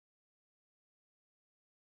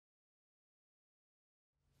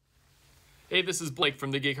Hey, this is Blake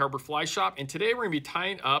from the Gig Harbor Fly Shop, and today we're going to be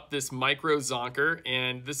tying up this micro zonker,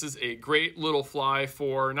 and this is a great little fly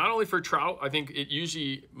for not only for trout. I think it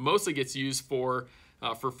usually mostly gets used for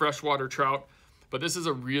freshwater trout, but this is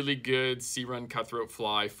a really good sea run cutthroat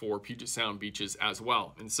fly for Puget Sound beaches as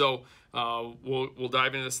well. And so we'll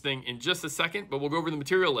dive into this thing in just a second, but we'll go over the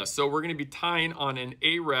material list. So we're going to be tying on an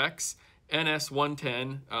Ahrex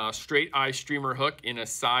NS110 straight eye streamer hook in a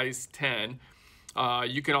size 10.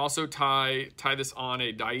 You can also tie this on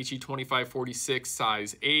a Daiichi 2546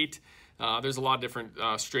 size 8. There's a lot of different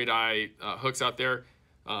straight eye hooks out there,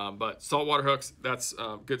 but saltwater hooks, that's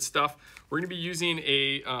good stuff. We're going to be using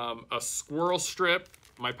a squirrel strip.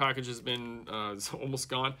 My package has been it's almost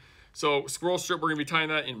gone. So squirrel strip, we're going to be tying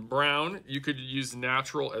that in brown. You could use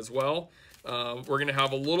natural as well. We're going to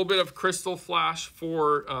have a little bit of crystal flash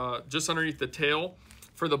for just underneath the tail.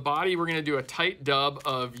 For the body, we're going to do a tight dub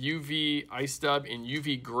of UV ice dub in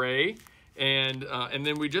UV gray, and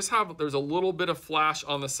then we just have, there's a little bit of flash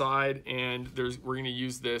on the side, and we're going to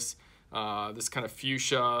use this this kind of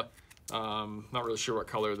fuchsia. Not really sure what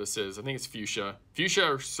color this is. I think it's fuchsia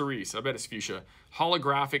or cerise. I bet it's fuchsia.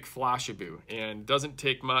 Holographic Flashaboo, and doesn't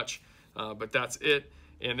take much, but that's it.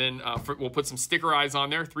 And then we'll put some sticker eyes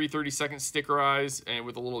on there, 3/32 sticker eyes, and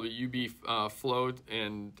with a little bit UV float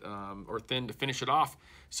and or thin to finish it off.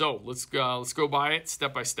 So let's go by it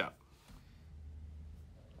step by step.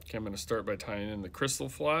 Okay, I'm going to start by tying in the crystal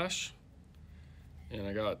flash, and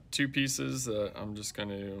I got two pieces that I'm just going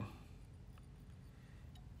to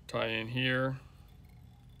tie in here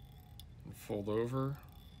and fold over.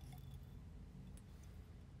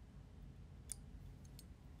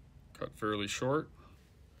 Cut fairly short.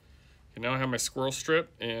 Okay, now I have my squirrel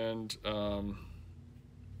strip, and I'm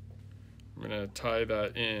going to tie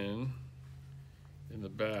that in the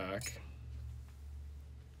back.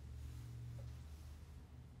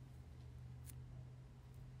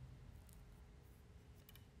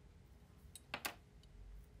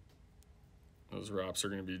 Those wraps are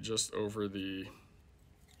going to be just over the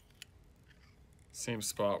same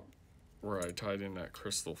spot where I tied in that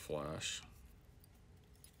crystal flash.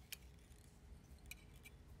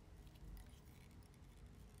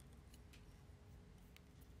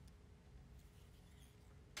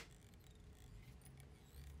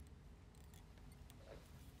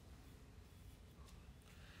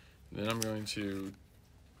 Then I'm going to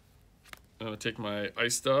take my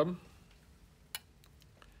ice dub,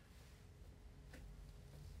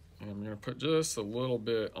 and I'm going to put just a little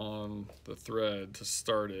bit on the thread to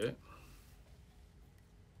start it.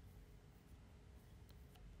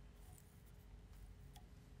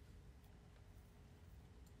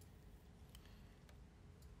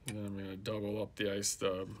 And then I'm going to double up the ice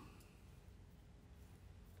dub.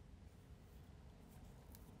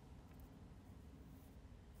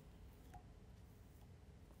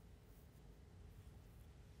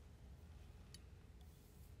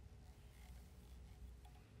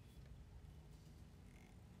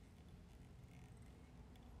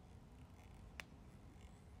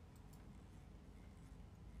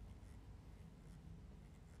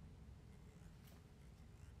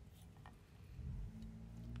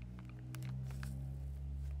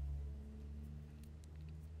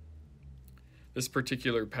 This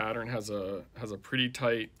particular pattern has a pretty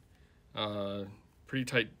tight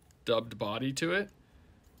dubbed body to it,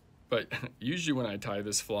 but usually when I tie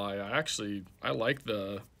this fly, I like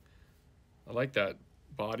that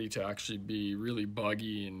body to actually be really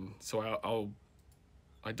buggy, and so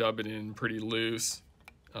I dub it in pretty loose,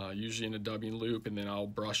 usually in a dubbing loop, and then I'll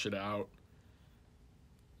brush it out.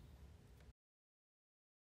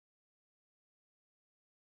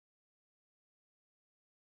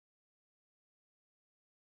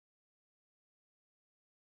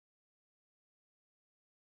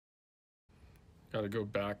 Got to go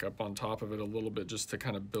back up on top of it a little bit just to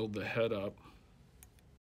kind of build the head up.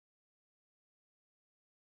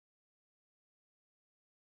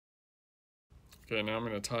 Okay, now I'm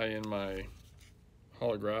going to tie in my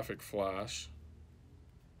holographic flash.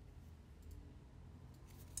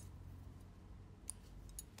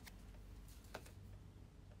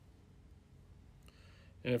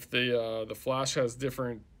 And if the flash has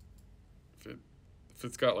different, if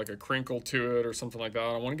it's got like a crinkle to it or something like that,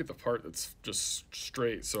 I want to get the part that's just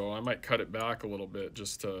straight, so I might cut it back a little bit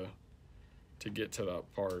just to get to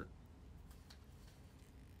that part.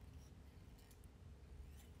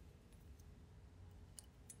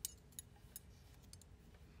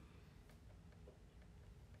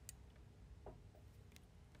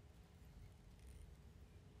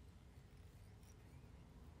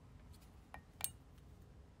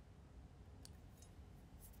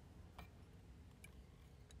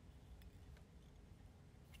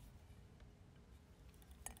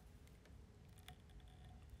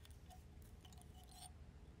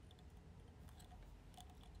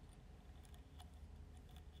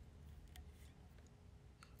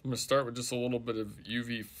 I'm going to start with just a little bit of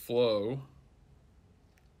UV flow.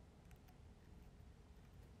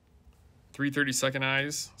 3 30-second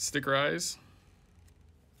eyes, sticker eyes.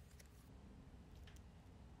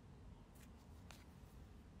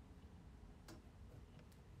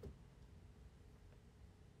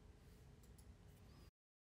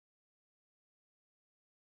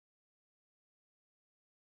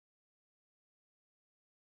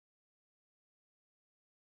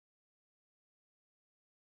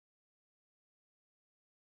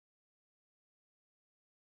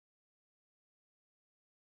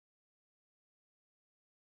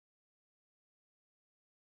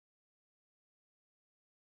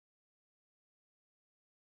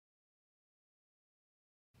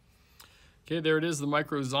 Okay, there it is, the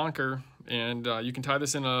micro Zonker, and you can tie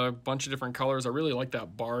this in a bunch of different colors. I really like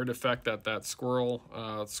that barred effect that squirrel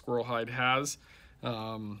hide has,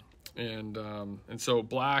 and so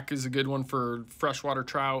black is a good one for freshwater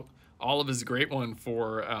trout. Olive is a great one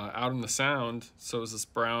for out in the sound. So is this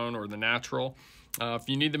brown or the natural. If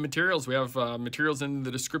you need the materials, we have materials in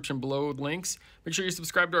the description below with links. Make sure you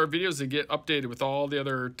subscribe to our videos to get updated with all the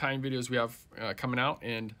other tying videos we have coming out.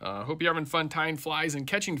 And hope you're having fun tying flies and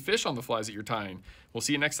catching fish on the flies that you're tying. We'll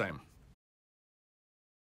see you next time.